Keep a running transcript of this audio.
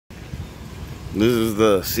This is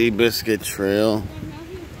the Seabiscuit Trail.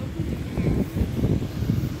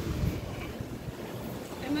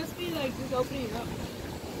 It must be like just opening up.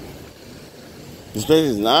 This place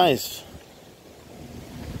is nice.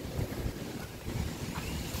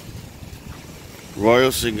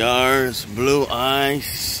 Royal Cigars, Blue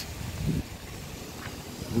Ice.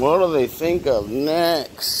 What do they think of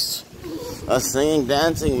next? A singing,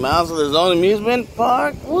 dancing mouse with his own amusement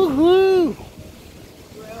park? Woohoo!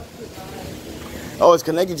 Oh, it's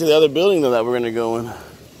connected to the other building though that we're gonna go in.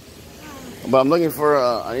 But I'm looking for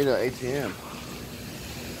I need an ATM.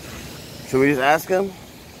 Should we just ask him?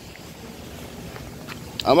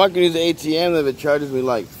 I'm not gonna use the ATM if it charges me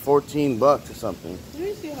like 14 bucks or something. Let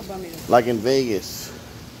me see how bummy it is. Like in Vegas.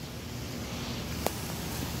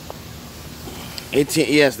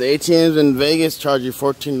 Yes, the ATMs in Vegas charge you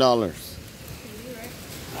 $14.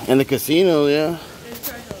 Right? In the casino, yeah. They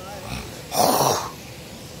charge a lot.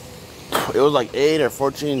 It was like 8 or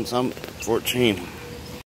 14, 14.